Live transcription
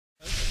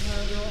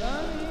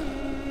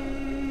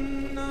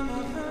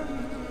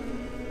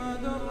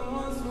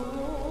رسول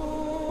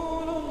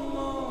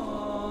الله.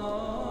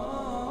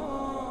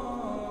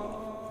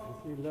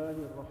 بسم الله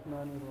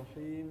الرحمن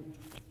الرحيم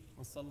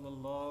وصلى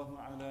الله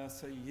على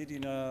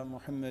سيدنا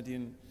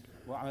محمد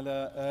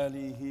وعلى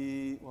آله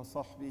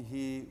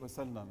وصحبه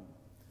وسلم.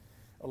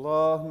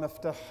 اللهم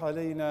افتح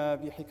علينا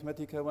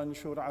بحكمتك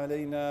وانشر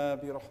علينا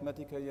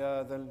برحمتك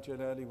يا ذا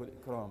الجلال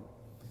والإكرام.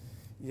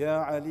 يا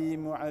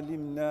عليم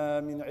علمنا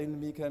من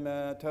علمك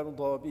ما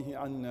ترضى به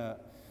عنا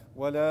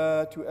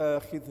ولا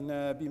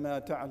تؤاخذنا بما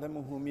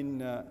تعلمه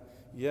منا.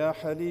 يا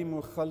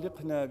حليم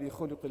خلقنا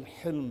بخلق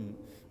الحلم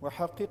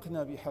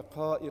وحققنا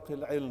بحقائق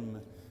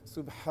العلم.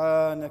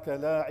 سبحانك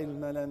لا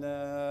علم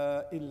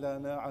لنا إلا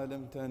ما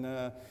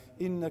علمتنا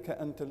إنك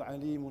أنت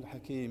العليم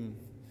الحكيم.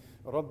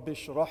 رب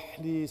اشرح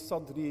لي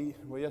صدري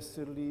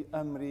ويسر لي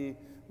أمري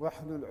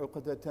واحلل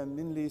عقدة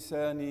من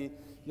لساني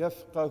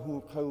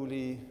يفقه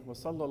قولي.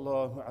 وصلى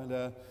الله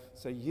على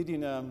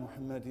سيدنا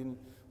محمد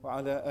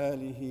وعلى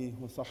آله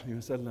وصحبه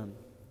وسلم.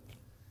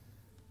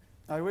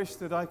 I wish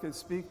that I could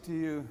speak to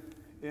you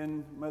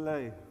in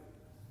Malay,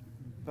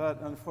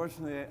 but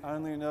unfortunately I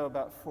only know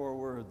about 4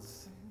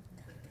 words.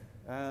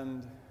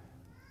 And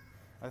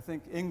I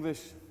think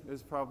English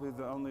is probably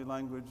the only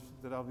language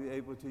that I'll be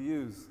able to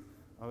use.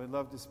 I would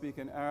love to speak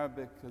in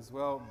Arabic as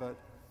well, but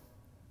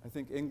I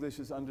think English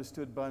is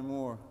understood by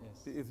more.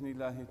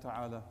 Bi-idhnillahi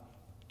ta'ala.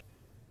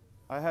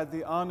 I had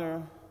the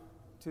honor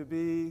to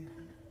be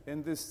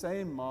in this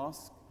same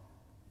mosque.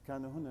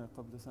 كان هنا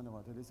قبل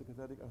سنوات أليس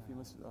كذلك أو في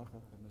مسجد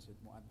آخر؟ مسجد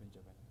معاذ بن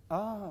جبل.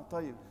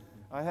 طيب.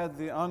 I had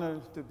the honor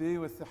to be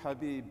with the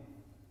Habib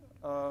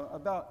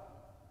about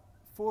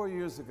 4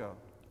 years ago,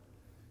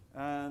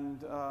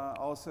 and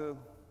also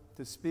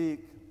to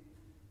speak.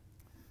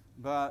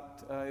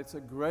 But it's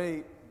a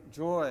great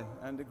joy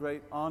and a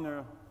great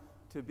honor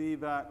to be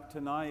back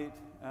tonight,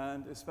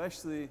 and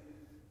especially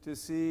to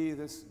see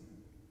this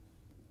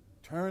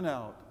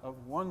turnout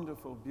of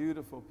wonderful,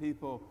 beautiful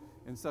people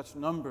in such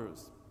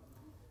numbers.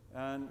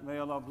 And may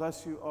Allah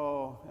bless you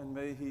all, and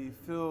may He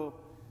fill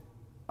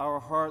our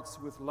hearts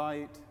with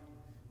light,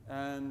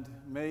 and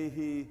may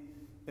He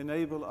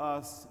enable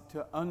us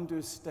to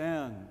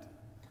understand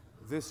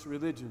this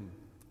religion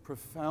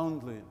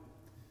profoundly,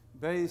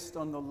 based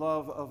on the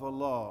love of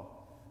Allah,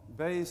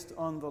 based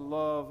on the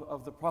love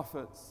of the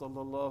Prophet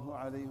sallallahu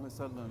alaihi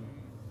wasallam,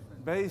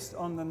 based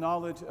on the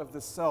knowledge of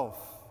the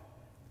self,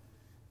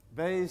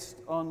 based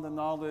on the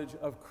knowledge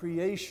of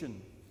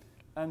creation,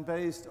 and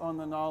based on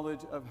the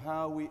knowledge of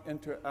how we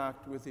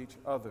interact with each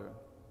other.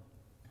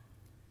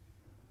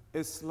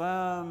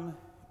 Islam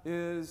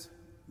is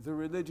the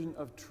religion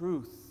of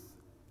truth.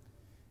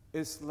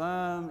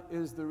 Islam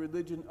is the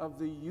religion of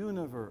the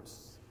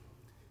universe.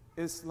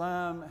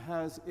 Islam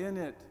has in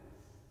it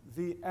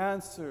the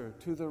answer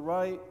to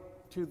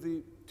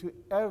to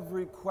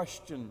every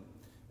question,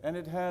 and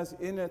it has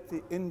in it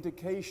the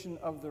indication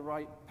of the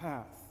right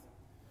path.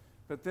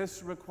 But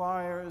this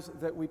requires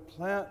that we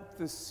plant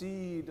the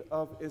seed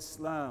of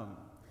Islam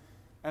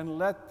and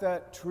let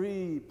that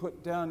tree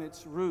put down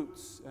its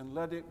roots and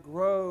let it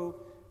grow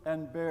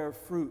and bear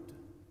fruit.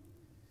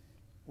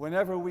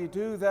 Whenever we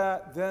do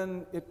that,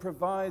 then it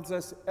provides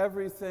us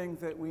everything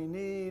that we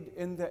need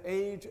in the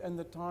age and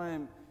the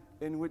time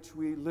in which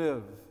we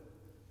live.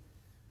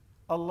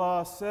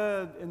 Allah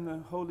said in the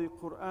Holy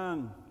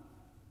Quran,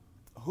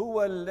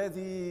 هو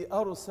الذي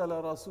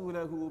أرسل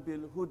رسوله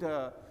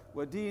بالهدى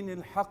ودين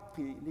الحق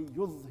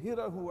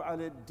ليظهره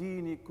على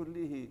الدين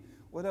كله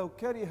ولو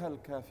كره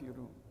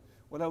الكافرون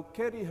ولو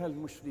كره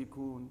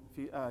المشركون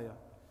في آية.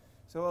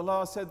 So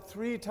Allah said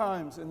 3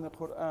 times in the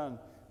Quran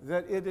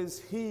that it is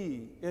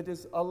He, it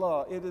is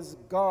Allah, it is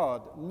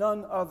God,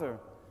 none other.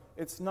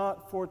 It's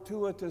not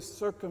fortuitous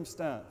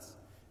circumstance.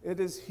 It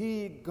is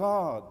He,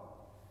 God,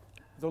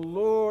 the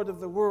Lord of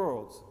the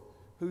worlds,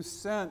 who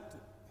sent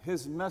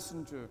His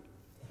messenger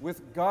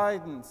with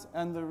guidance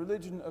and the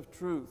religion of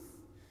truth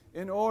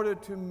in order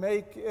to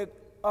make it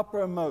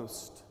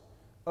uppermost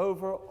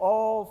over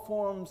all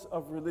forms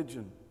of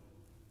religion,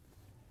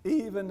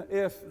 even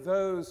if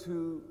those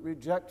who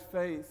reject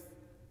faith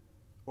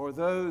or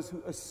those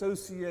who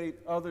associate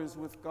others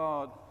with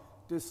God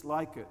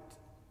dislike it.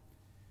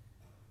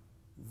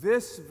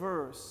 This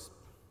verse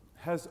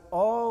has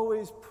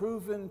always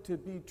proven to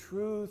be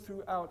true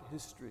throughout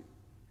history.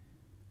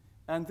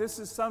 And this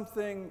is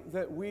something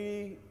that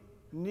we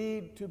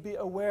need to be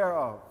aware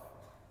of.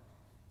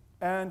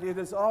 And it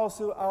is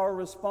also our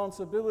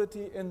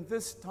responsibility in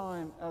this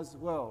time as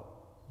well.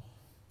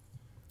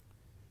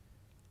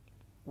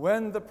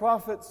 When the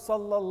Prophet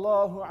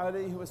sallallahu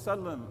alaihi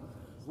wasallam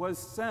was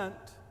sent,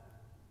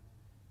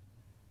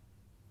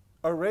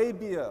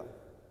 Arabia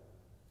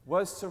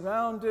was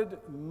surrounded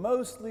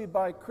mostly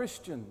by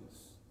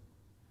Christians.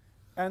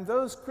 And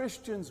those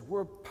Christians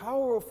were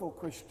powerful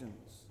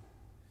Christians.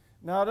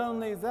 Not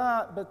only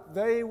that, but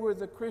they were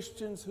the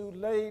Christians who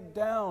laid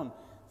down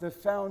the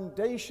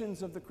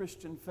foundations of the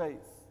Christian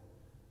faith.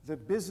 The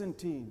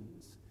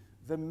Byzantines,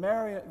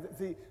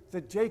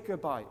 the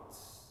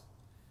Jacobites,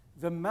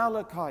 the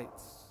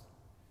Malachites,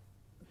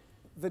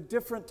 the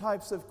different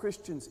types of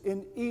Christians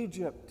in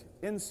Egypt,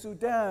 in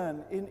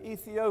Sudan, in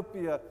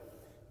Ethiopia,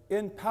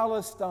 in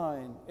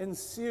Palestine, in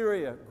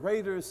Syria,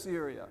 Greater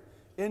Syria,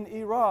 in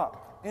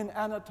Iraq, in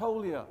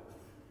Anatolia.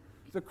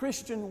 The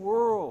Christian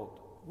world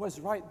was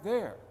right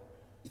there.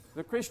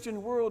 The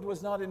Christian world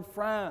was not in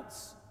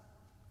France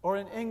or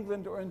in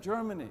England or in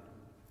Germany.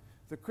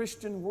 The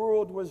Christian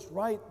world was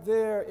right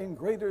there in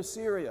Greater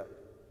Syria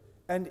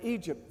and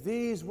Egypt.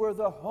 These were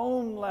the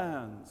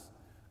homelands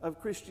of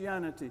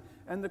Christianity.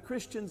 And the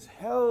Christians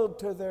held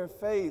to their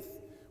faith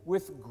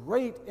with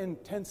great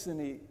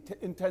intensity.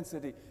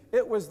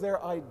 It was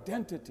their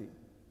identity.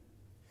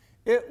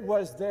 It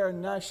was their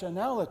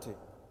nationality.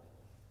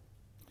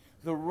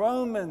 The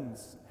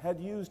Romans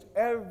had used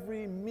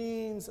every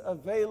means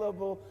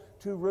available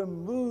to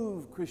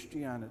remove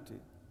Christianity.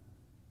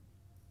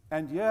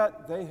 And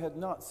yet they had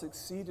not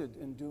succeeded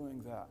in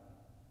doing that.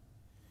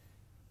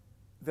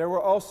 There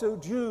were also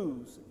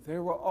Jews.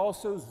 There were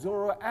also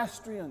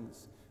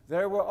Zoroastrians.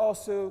 There were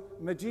also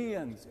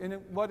Magians in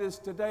what is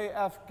today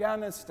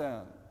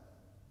Afghanistan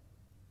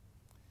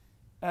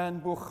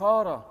and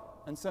Bukhara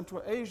and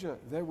Central Asia.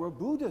 There were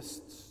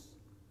Buddhists.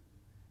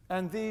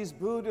 And these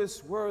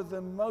Buddhists were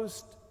the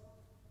most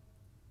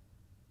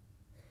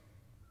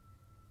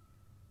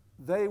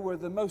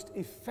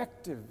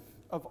effective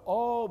of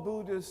all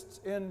Buddhists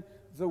in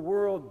the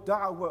world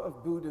da'wah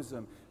of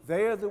Buddhism.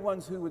 They are the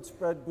ones who had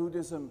spread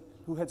Buddhism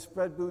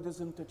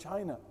to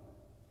China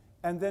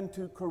and then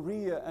to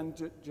Korea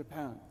and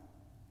Japan.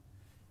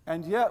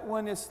 And yet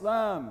when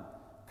Islam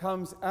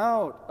comes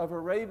out of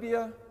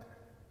Arabia,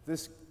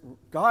 this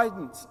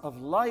guidance of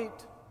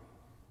light,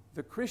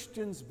 the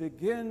Christians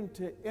begin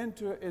to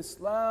enter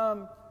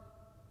Islam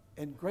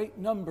in great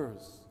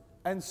numbers,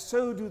 and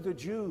so do the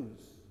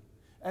Jews,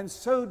 and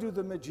so do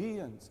the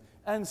Magians,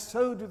 and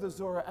so do the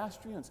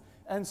Zoroastrians,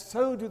 and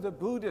so do the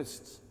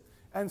Buddhists,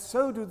 and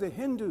so do the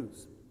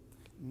Hindus.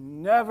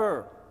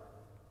 Never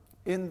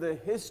in the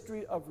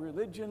history of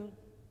religion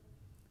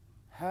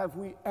have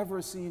we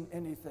ever seen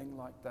anything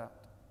like that.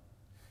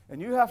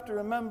 And you have to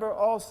remember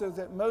also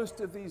that most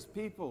of these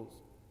peoples,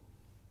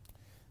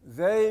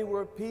 they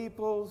were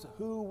peoples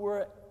who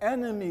were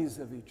enemies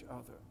of each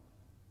other.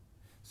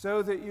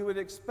 So that you would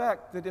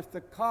expect that if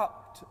the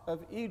Copt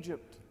of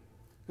Egypt,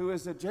 who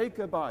is a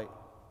Jacobite,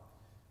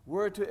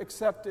 were to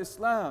accept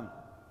Islam,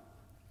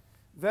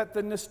 that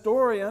the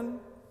Nestorian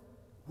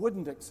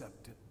wouldn't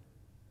accept it.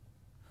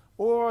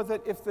 Or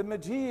that if the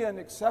Magian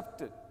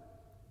accepted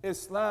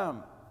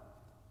Islam,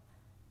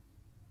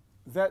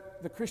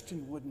 that the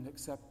Christian wouldn't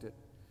accept it.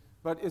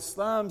 But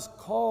Islam's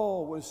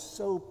call was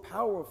so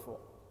powerful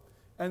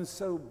and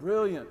so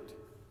brilliant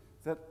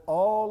that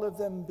all of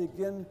them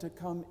begin to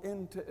come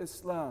into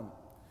Islam.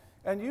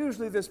 And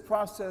usually this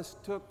process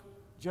took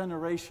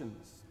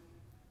generations.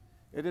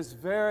 It is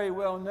very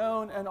well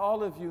known, and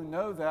all of you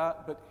know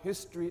that, but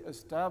history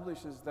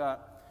establishes that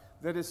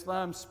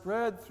Islam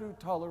spread through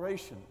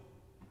toleration.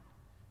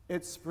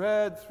 It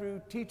spread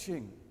through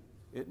teaching.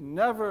 It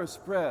never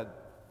spread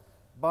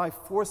by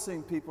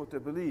forcing people to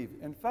believe.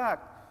 In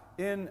fact,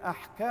 in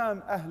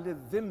Ahkam Ahl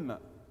al-Dhimma,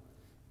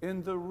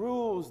 in the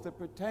rules that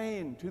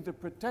pertain to the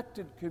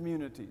protected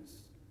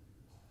communities,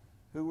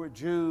 who were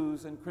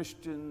Jews and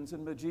Christians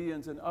and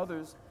Magians and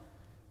others,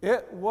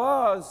 it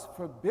was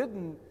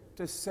forbidden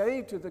to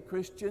say to the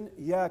Christian,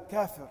 Ya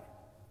kafir,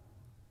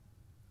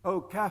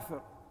 O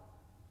kafir,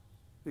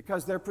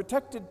 because they're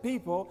protected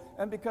people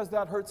and because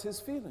that hurts his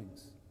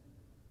feelings,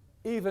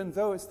 even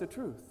though it's the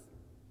truth.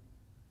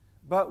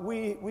 But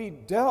we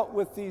dealt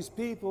with these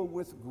people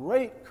with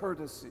great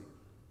courtesy.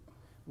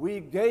 We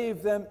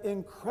gave them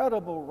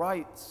incredible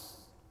rights.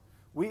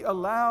 We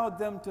allowed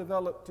them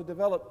to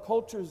develop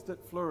cultures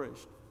that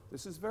flourished.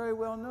 This is very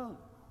well known.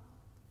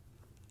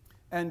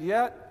 And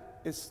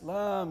yet,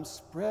 Islam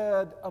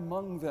spread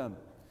among them.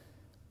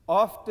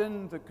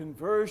 Often, the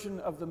conversion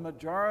of the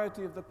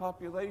majority of the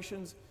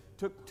populations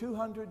took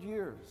 200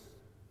 years,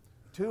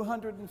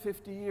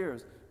 250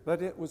 years.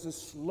 But it was a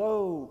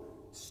slow,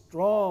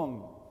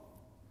 strong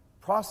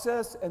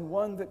process and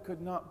one that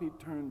could not be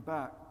turned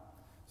back.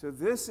 So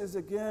this is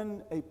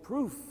again a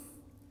proof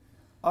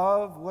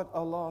of what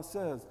Allah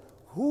says.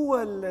 هُوَ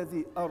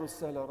الَّذِي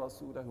أَرْسَلَ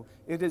رَسُولَهُ.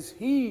 It is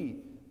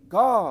He,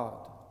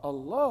 God,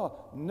 Allah,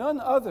 none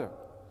other,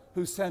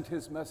 who sent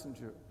His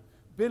messenger.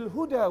 بِالْهُدَى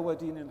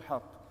وَدِينِ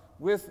الْحَقِّ.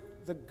 With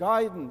the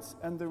guidance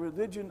and the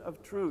religion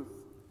of truth.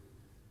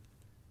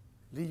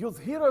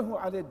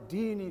 لِيُظْهِرَهُ عَلَى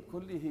الدِّينِ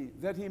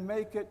كُلِّهِ. That He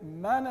make it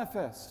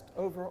manifest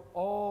over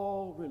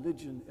all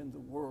religion in the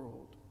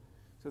world.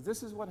 So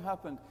this is what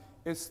happened.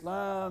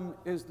 Islam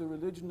is the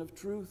religion of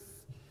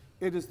truth.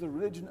 It is the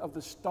religion of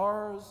the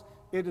stars.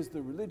 It is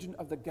the religion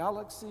of the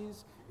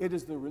galaxies. It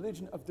is the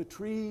religion of the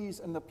trees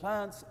and the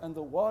plants and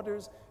the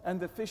waters and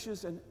the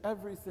fishes and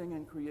everything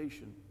in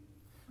creation.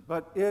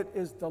 But it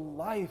is the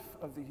life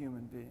of the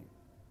human being.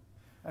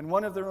 And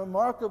one of the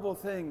remarkable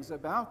things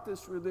about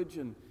this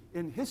religion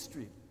in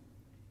history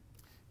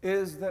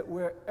is that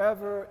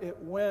wherever it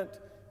went,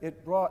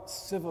 it brought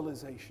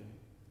civilization.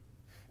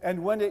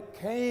 And when it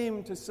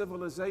came to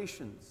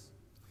civilizations,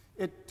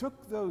 It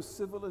took those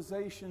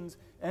civilizations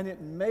and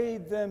it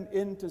made them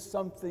into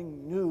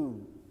something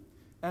new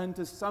and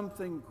to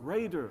something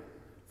greater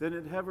than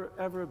it had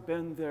ever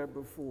been there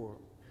before.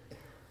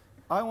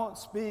 I won't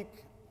speak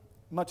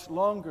much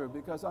longer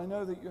because I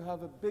know that you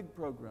have a big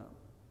program.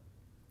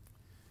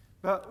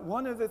 But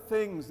one of the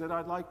things that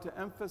I'd like to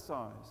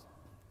emphasize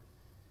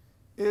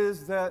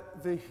is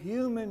that the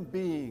human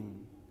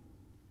being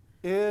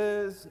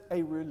is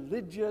a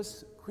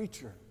religious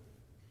creature.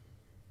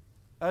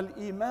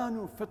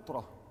 Al-imanu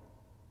fitrah.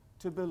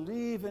 To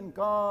believe in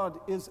God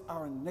is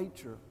our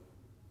nature.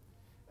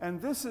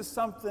 And this is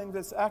something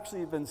that's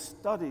actually been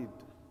studied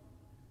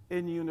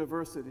in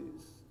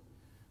universities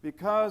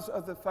because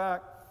of the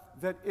fact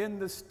that in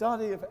the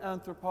study of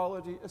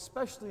anthropology,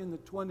 especially in the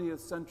 20th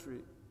century,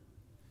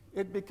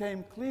 it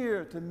became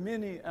clear to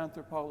many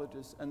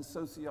anthropologists and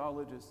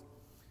sociologists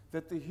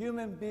that the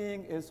human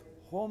being is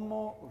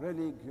homo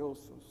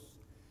religiosus.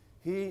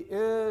 He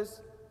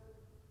is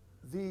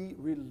the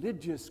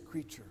religious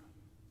creature.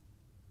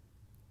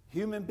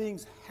 Human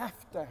beings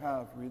have to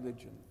have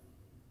religion.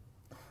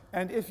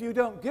 And if you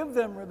don't give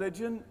them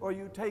religion or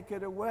you take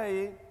it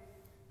away,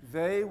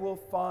 they will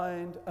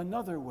find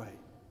another way.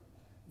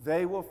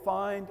 They will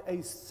find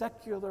a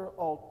secular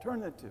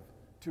alternative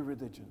to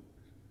religion.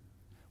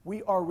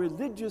 We are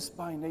religious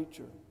by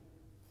nature.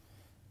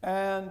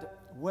 And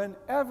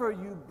whenever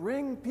you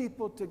bring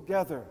people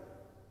together,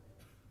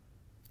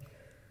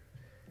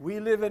 we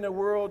live in a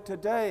world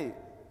today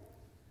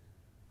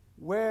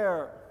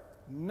where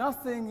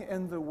nothing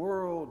in the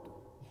world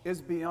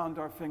is beyond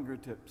our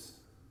fingertips.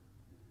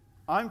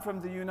 I'm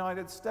from the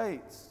United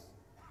States.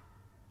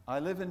 I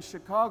live in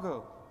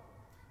Chicago.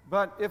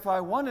 But if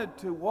I wanted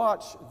to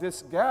watch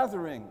this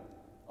gathering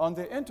on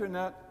the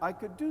internet, I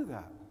could do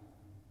that,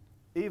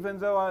 even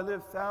though I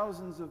live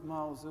thousands of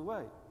miles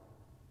away.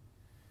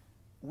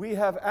 We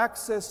have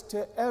access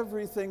to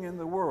everything in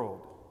the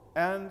world,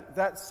 and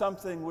that's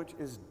something which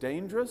is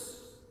dangerous.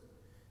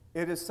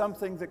 It is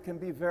something that can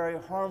be very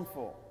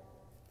harmful.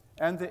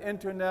 And the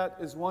internet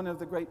is one of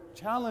the great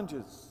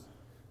challenges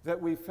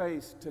that we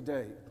face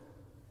today.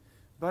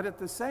 But at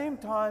the same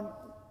time,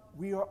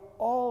 we are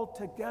all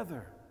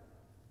together.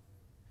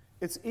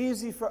 It's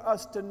easy for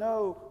us to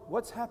know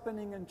what's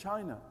happening in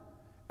China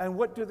and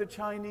what do the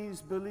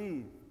Chinese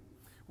believe.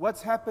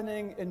 What's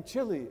happening in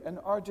Chile and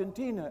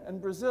Argentina and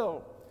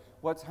Brazil.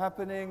 What's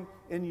happening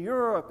in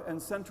Europe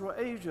and Central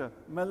Asia,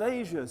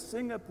 Malaysia,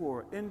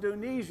 Singapore,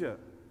 Indonesia.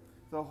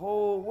 The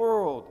whole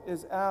world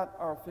is at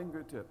our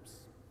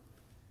fingertips.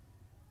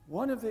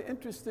 One of the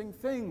interesting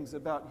things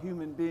about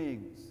human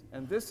beings,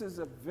 and this is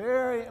a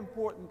very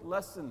important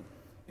lesson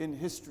in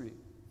history,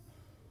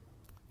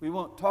 we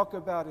won't talk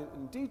about it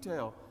in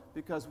detail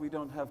because we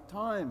don't have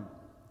time,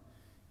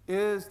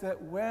 is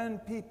that when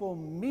people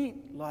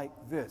meet like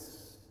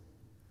this,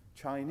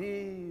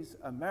 Chinese,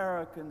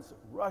 Americans,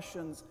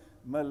 Russians,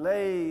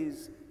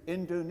 Malays,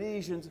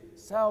 Indonesians,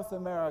 South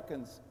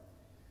Americans,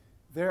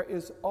 there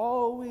is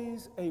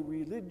always a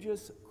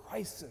religious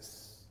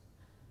crisis.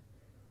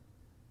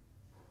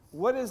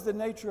 What is the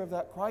nature of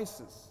that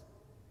crisis?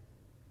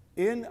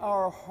 In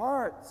our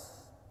hearts,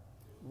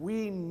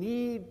 we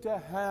need to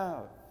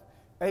have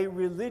a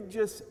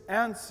religious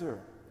answer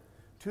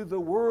to the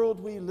world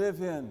we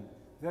live in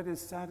that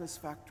is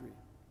satisfactory.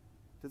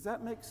 Does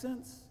that make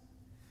sense?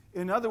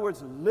 In other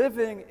words,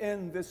 living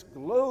in this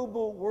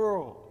global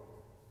world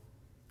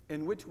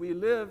in which we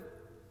live,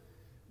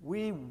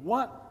 we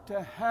want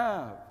to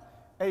have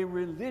a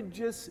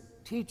religious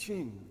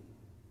teaching,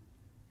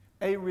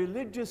 a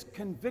religious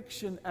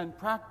conviction and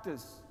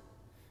practice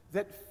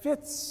that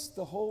fits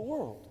the whole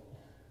world.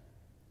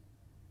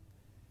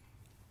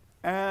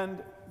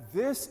 And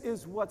this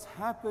is what's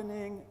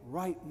happening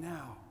right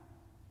now.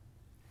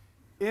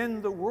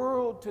 In the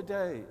world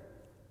today,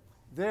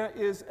 there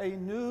is a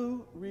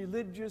new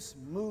religious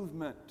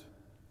movement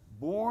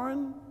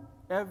born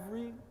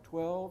every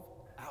 12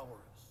 hours.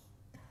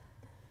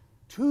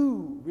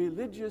 Two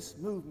religious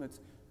movements,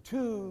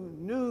 two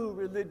new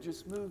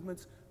religious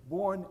movements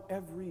born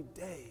every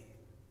day,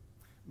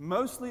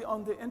 mostly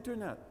on the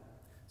internet.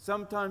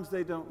 Sometimes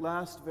they don't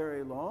last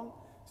very long.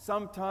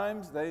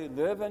 Sometimes they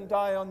live and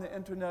die on the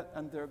internet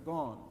and they're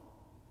gone.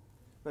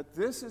 But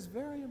this is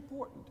very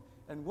important.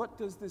 And what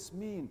does this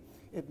mean?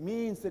 It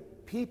means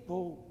that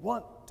people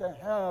want to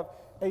have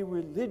a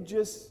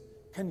religious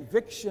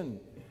conviction,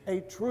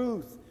 a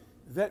truth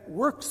that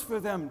works for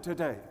them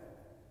today,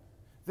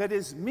 that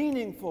is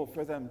meaningful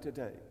for them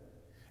today,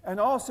 and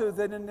also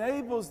that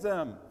enables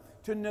them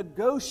to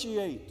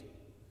negotiate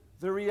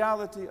the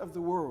reality of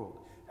the world,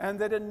 and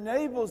that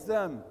enables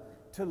them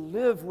to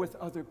live with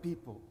other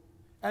people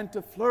and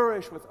to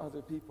flourish with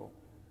other people.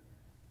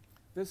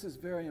 This is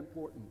very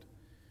important.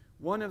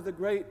 One of the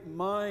great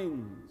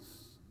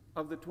minds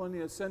of the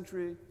 20th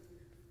century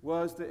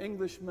was the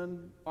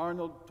Englishman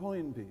Arnold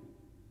Toynbee.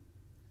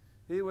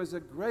 He was a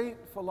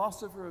great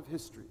philosopher of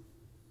history,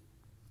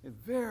 a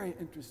very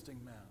interesting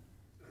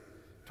man.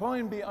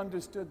 Toynbee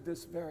understood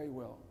this very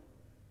well.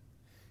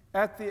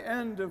 At the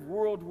end of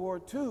World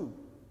War II,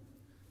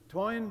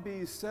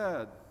 Toynbee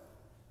said,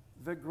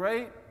 the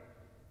great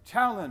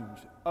challenge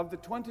of the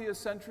 20th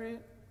century,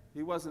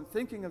 he wasn't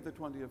thinking of the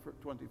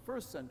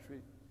 21st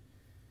century,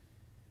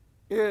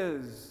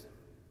 is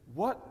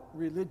what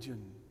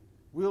religion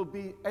will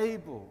be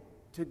able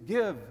to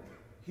give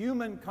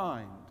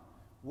humankind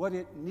what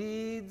it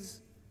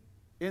needs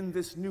in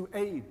this new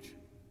age.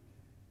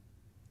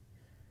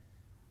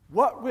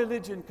 What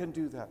religion can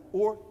do that?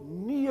 Or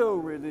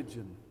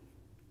neo-religion?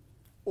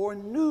 Or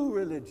new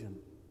religion?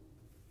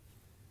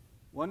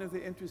 One of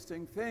the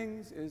interesting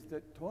things is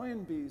that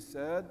Toynbee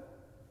said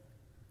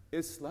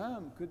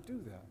Islam could do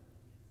that.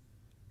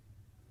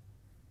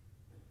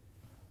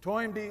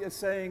 Toynbee is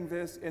saying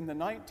this in the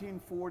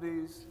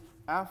 1940s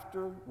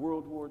after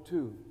World War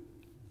II.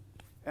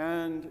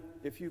 And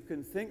if you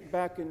can think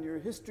back in your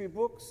history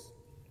books,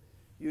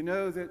 you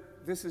know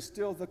that this is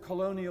still the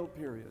colonial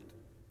period.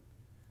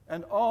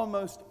 And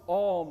almost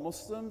all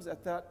Muslims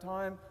at that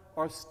time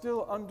are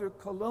still under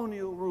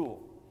colonial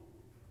rule.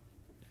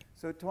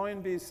 So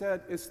Toynbee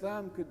said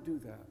Islam could do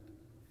that.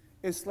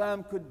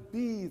 Islam could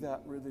be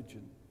that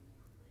religion.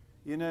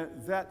 You know,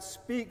 that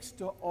speaks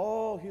to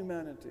all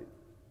humanity.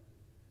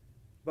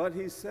 But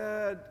he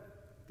said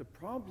the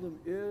problem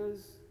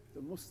is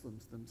the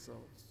Muslims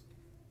themselves.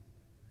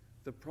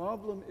 The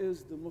problem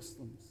is the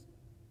Muslims,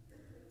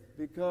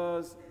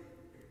 because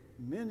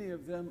many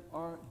of them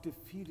are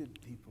defeated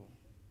people.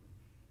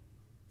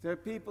 They're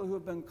people who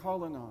have been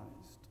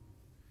colonized.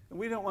 And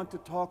we don't want to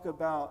talk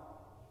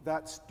about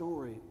that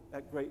story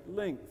at great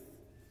length.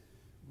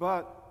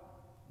 But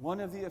one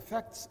of the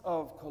effects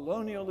of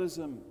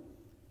colonialism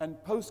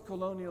and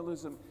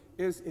post-colonialism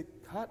is it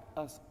cut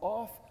us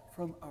off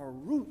from our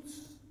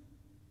roots.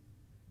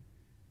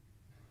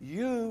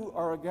 You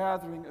are a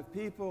gathering of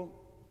people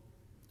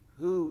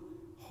who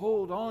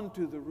hold on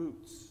to the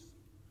roots,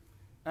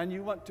 and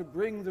you want to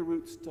bring the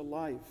roots to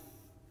life.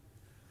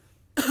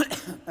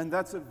 And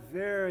that's a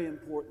very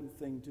important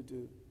thing to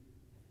do.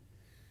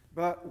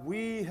 But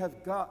we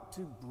have got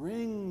to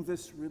bring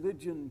this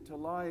religion to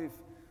life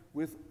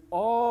with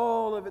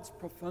all of its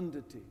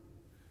profundity,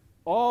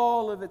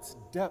 all of its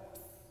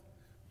depth,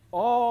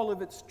 all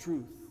of its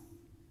truth,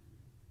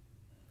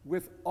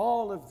 with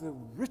all of the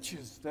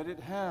riches that it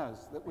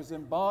has, that was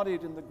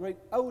embodied in the great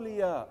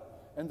awliya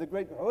and the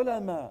great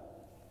ulama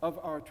of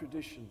our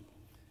tradition.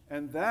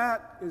 And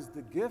that is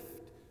the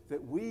gift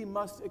that we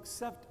must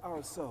accept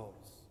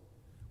ourselves.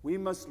 We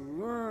must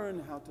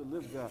learn how to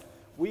live that.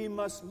 We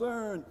must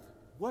learn,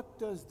 what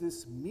does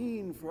this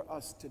mean for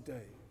us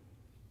today?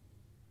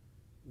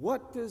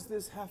 What does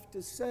this have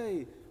to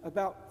say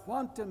about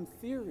quantum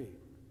theory,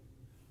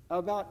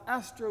 about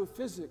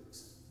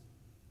astrophysics,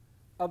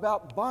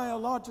 about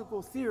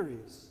biological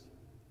theories?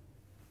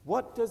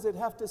 What does it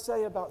have to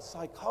say about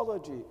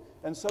psychology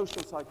and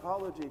social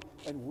psychology?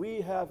 And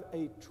we have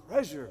a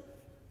treasure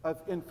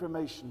of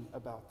information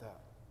about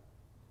that.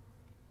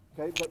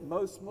 Okay, but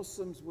most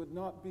Muslims would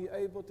not be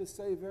able to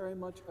say very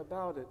much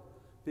about it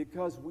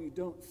because we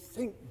don't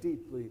think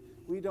deeply,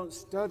 we don't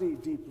study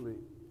deeply.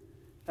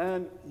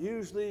 And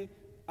usually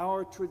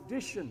our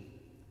tradition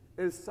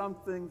is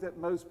something that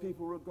most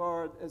people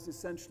regard as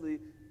essentially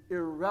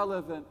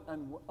irrelevant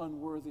and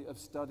unworthy of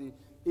study,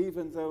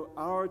 even though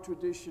our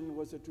tradition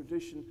was a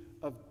tradition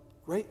of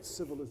great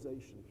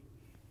civilization.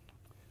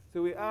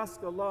 So we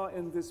ask Allah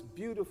in this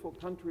beautiful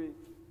country,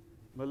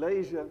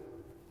 Malaysia,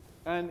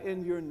 and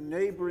in your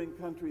neighboring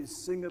countries,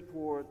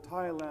 Singapore,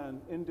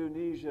 Thailand,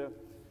 Indonesia,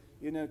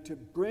 you know, to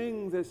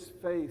bring this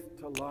faith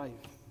to life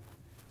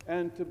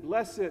and to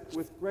bless it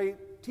with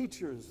great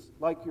teachers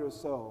like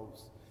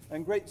yourselves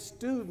and great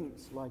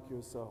students like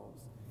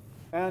yourselves,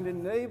 and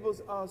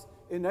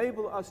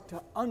enable us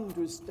to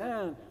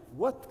understand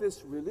what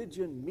this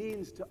religion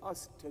means to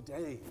us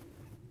today.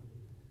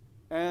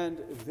 And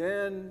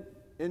then,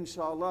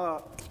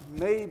 inshallah,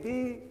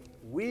 maybe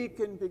we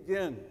can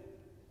begin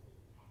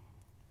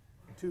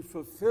to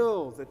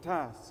fulfill the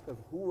task of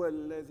هو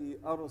الذي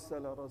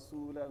أرسل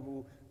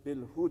رسوله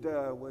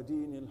بالهدى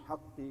ودين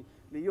الحق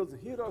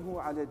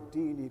ليظهره على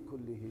الدين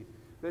كله.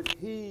 That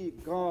He,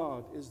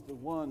 God, is the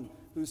one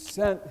who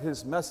sent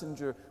His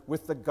messenger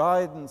with the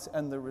guidance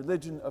and the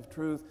religion of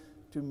truth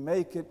to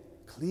make it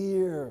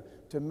clear,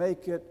 to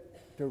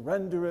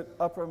render it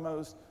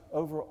uppermost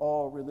over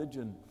all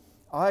religion.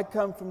 I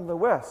come from the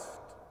West.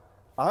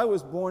 I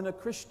was born a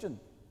Christian.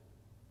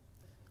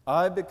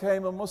 I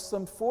became a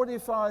Muslim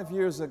 45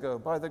 years ago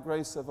by the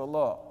grace of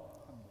Allah.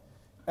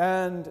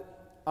 And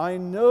I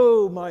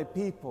know my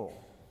people,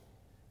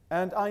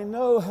 and I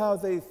know how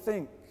they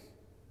think,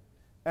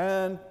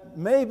 and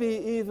maybe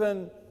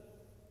even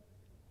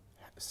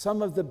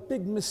some of the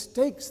big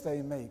mistakes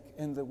they make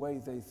in the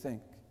way they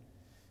think.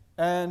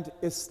 And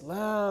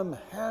Islam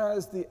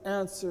has the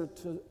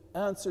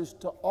answers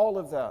to all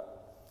of that.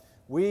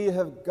 We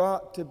have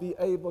got to be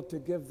able to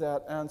give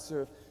that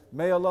answer.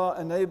 May Allah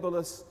enable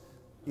us,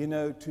 you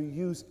know, to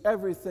use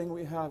everything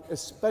we have,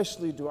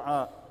 especially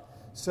dua,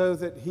 so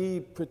that He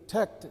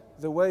protect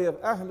the way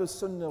of Ahlus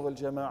Sunnah wal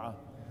Jama'ah,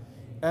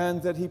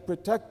 and that He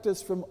protect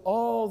us from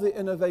all the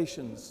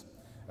innovations,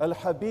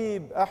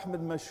 Al-Habib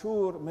Ahmed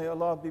Mashhur, may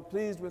Allah be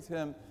pleased with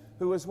him,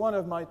 who was one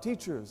of my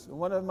teachers,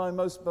 one of my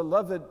most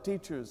beloved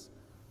teachers.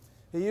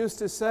 He used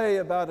to say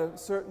about a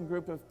certain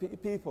group of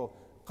people,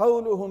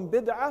 قَوْلُهُمْ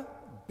بِدْعَةٌ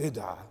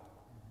bid'ah.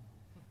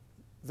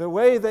 The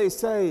way they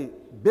say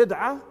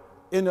bid'ah,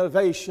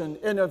 innovation,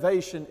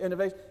 innovation,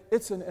 innovation,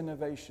 it's an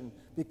innovation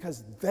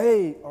because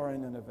they are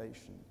an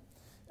innovation.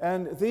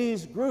 And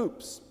these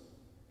groups,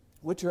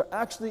 which are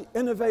actually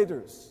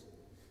innovators,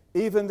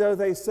 even though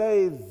they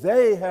say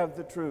they have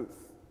the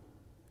truth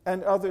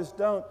and others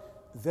don't,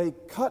 they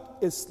cut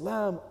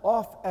Islam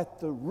off at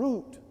the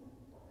root.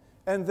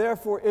 And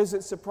therefore, is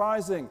it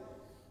surprising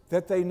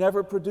that they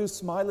never produce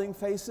smiling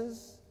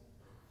faces?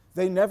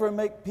 They never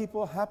make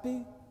people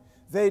happy?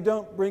 They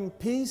don't bring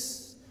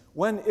peace?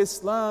 When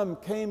Islam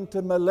came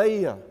to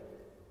Malaya,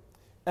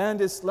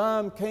 and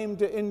Islam came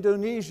to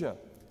Indonesia,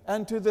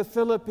 and to the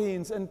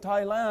Philippines and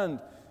Thailand,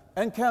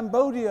 and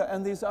Cambodia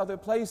and these other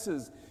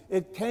places,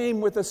 it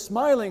came with a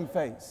smiling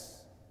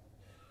face.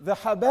 The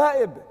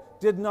Habaib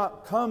did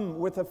not come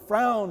with a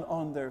frown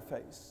on their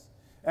face.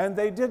 And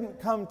they didn't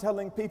come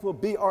telling people,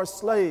 be our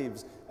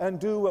slaves and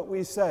do what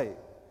we say.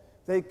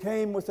 They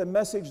came with a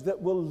message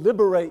that will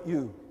liberate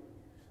you,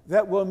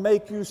 that will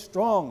make you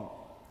strong,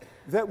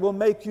 that will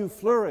make you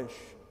flourish.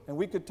 And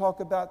we could talk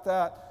about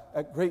that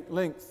at great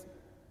length.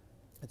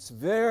 It's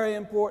very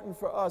important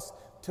for us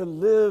to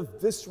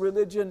live this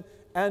religion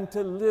and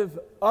to live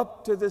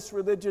up to this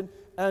religion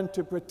and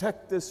to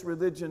protect this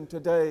religion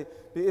today,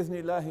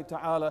 bi'ithnillahi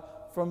ta'ala,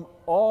 from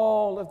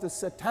all of the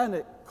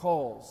satanic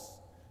calls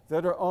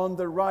that are on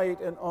the right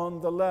and on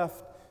the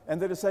left,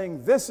 and that are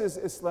saying, this is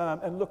Islam,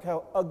 and look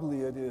how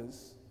ugly it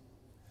is.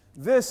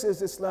 This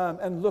is Islam,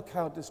 and look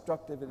how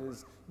destructive it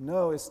is.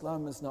 No,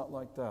 Islam is not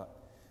like that.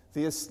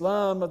 The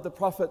Islam of the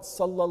Prophet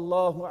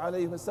sallallahu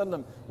alaihi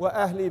wasallam, wa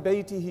ahli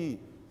baytihi,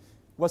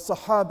 wa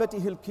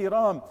sahabatihi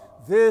al-kiram,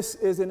 this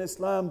is an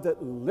Islam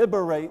that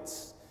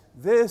liberates.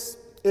 This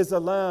is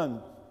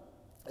Islam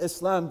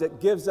that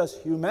gives us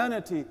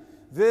humanity.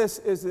 This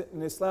is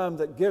an Islam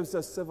that gives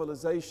us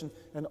civilization,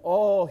 and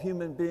all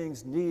human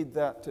beings need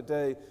that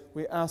today.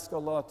 We ask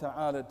Allah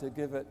Ta'ala to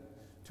give it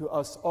to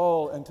us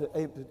all and to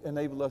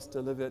enable us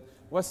to live it.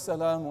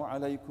 Wassalamu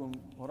alaikum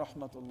wa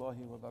rahmatullahi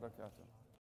wa barakatuh.